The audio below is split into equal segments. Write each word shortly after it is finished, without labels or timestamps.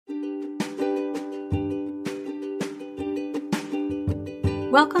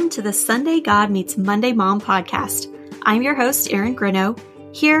Welcome to the Sunday God Meets Monday Mom podcast. I'm your host, Erin Grino.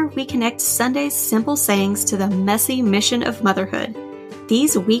 Here, we connect Sunday's simple sayings to the messy mission of motherhood.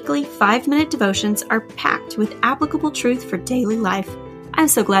 These weekly 5-minute devotions are packed with applicable truth for daily life. I'm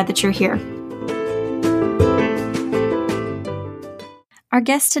so glad that you're here. Our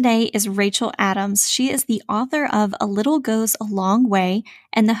guest today is Rachael Adams. She is the author of A Little Goes a Long Way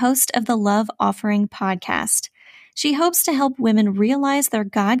and the host of the Love Offering podcast. She hopes to help women realize their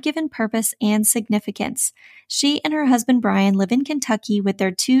God-given purpose and significance. She and her husband Brian live in Kentucky with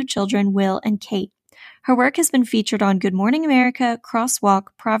their 2 children, Will and Kate. Her work has been featured on Good Morning America, Crosswalk,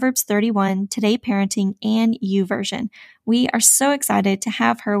 Proverbs 31, Today Parenting, and YouVersion. We are so excited to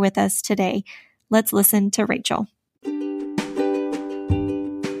have her with us today. Let's listen to Rachael.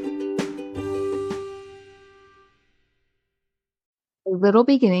 A little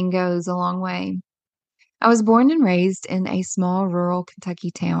beginning goes a long way. I was born and raised in a small rural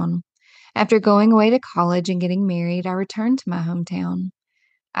Kentucky town. After going away to college and getting married, I returned to my hometown.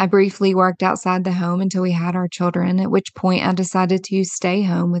 I briefly worked outside the home until we had our children, at which point I decided to stay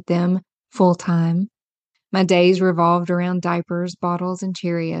home with them full time. My days revolved around diapers, bottles, and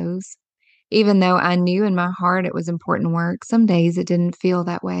Cheerios. Even though I knew in my heart it was important work, some days it didn't feel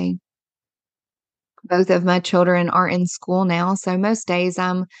that way. Both of my children are in school now, so most days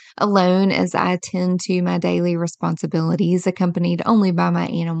I'm alone as I attend to my daily responsibilities, accompanied only by my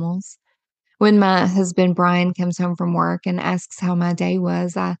animals. When my husband Brian comes home from work and asks how my day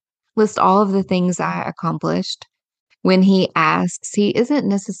was, I list all of the things I accomplished. When he asks, he isn't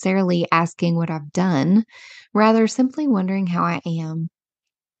necessarily asking what I've done, rather simply wondering how I am.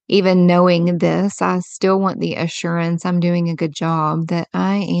 Even knowing this, I still want the assurance I'm doing a good job, that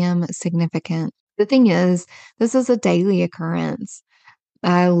I am significant. The thing is, this is a daily occurrence.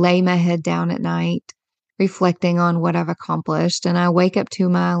 I lay my head down at night, reflecting on what I've accomplished, and I wake up to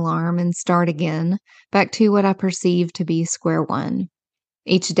my alarm and start again, back to what I perceive to be square one.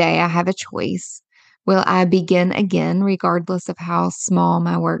 Each day I have a choice. Will I begin again, regardless of how small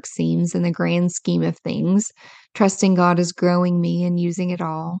my work seems in the grand scheme of things, trusting God is growing me and using it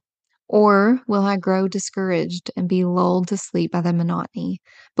all? Or will I grow discouraged and be lulled to sleep by the monotony,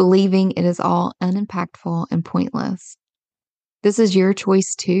 believing it is all unimpactful and pointless? This is your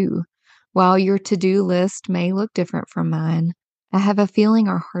choice too. While your to-do list may look different from mine, I have a feeling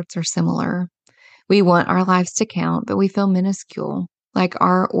our hearts are similar. We want our lives to count, but we feel minuscule, like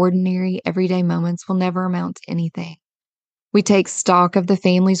our ordinary, everyday moments will never amount to anything. We take stock of the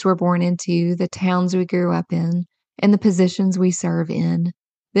families we're born into, the towns we grew up in, and the positions we serve in,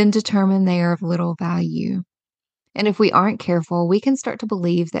 then determine they are of little value. And if we aren't careful, we can start to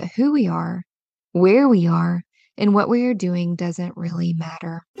believe that who we are, where we are, and what we are doing doesn't really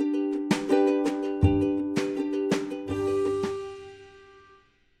matter.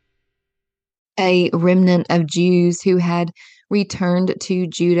 A remnant of Jews who had returned to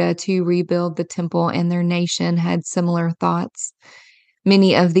Judah to rebuild the temple and their nation had similar thoughts.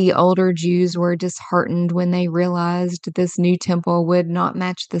 Many of the older Jews were disheartened when they realized this new temple would not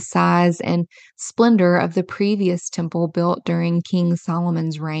match the size and splendor of the previous temple built during King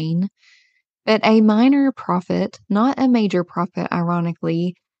Solomon's reign. But a minor prophet, not a major prophet,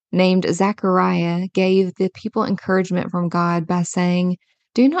 ironically, named Zechariah, gave the people encouragement from God by saying,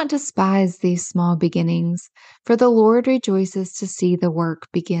 "Do not despise these small beginnings, for the Lord rejoices to see the work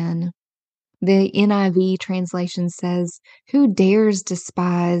begin." The NIV translation says, "Who dares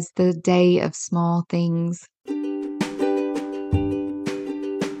despise the day of small things?"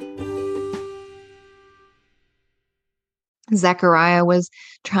 Zechariah was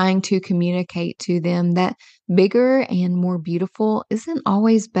trying to communicate to them that bigger and more beautiful isn't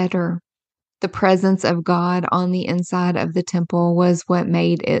always better. The presence of God on the inside of the temple was what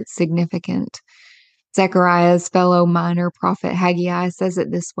made it significant. Zechariah's fellow minor prophet Haggai says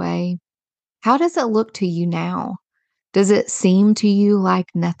it this way: "How does it look to you now? Does it seem to you like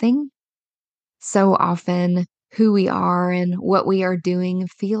nothing?" So often, who we are and what we are doing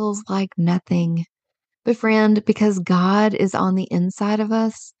feels like nothing. But friend, because God is on the inside of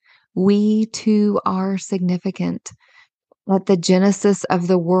us, we too are significant. At the genesis of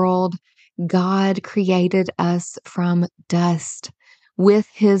the world, God created us from dust. With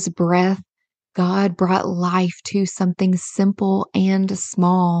his breath, God brought life to something simple and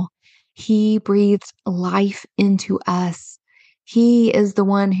small. He breathed life into us. He is the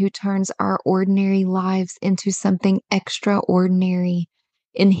one who turns our ordinary lives into something extraordinary.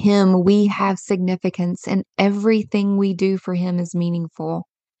 In him, we have significance, and everything we do for him is meaningful.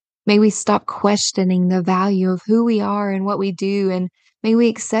 May we stop questioning the value of who we are and what we do, and may we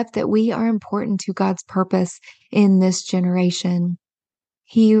accept that we are important to God's purpose in this generation.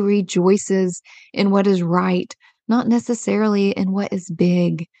 He rejoices in what is right, not necessarily in what is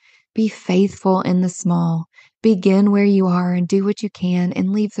big. Be faithful in the small. Begin where you are and do what you can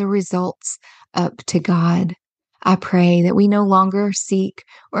and leave the results up to God. I pray that we no longer seek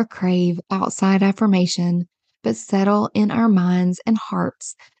or crave outside affirmation, but settle in our minds and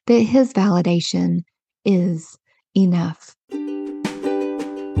hearts that His validation is enough.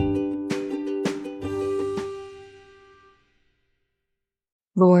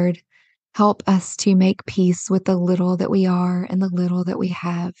 Lord, help us to make peace with the little that we are and the little that we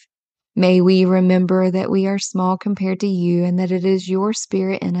have. May we remember that we are small compared to you and that it is your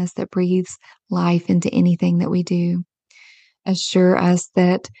spirit in us that breathes life into anything that we do. Assure us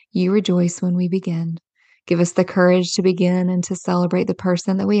that you rejoice when we begin. Give us the courage to begin and to celebrate the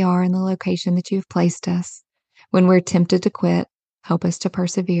person that we are in the location that you have placed us. When we're tempted to quit, help us to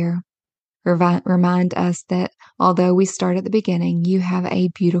persevere. Remind us that although we start at the beginning, you have a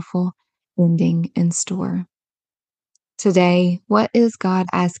beautiful ending in store. Today, what is God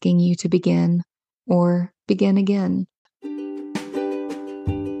asking you to begin or begin again?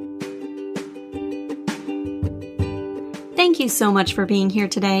 Thank you so much for being here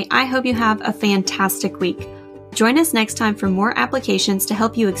today. I hope you have a fantastic week. Join us next time for more applications to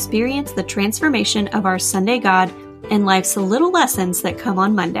help you experience the transformation of our Sunday God and life's little lessons that come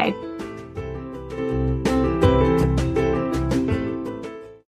on Monday.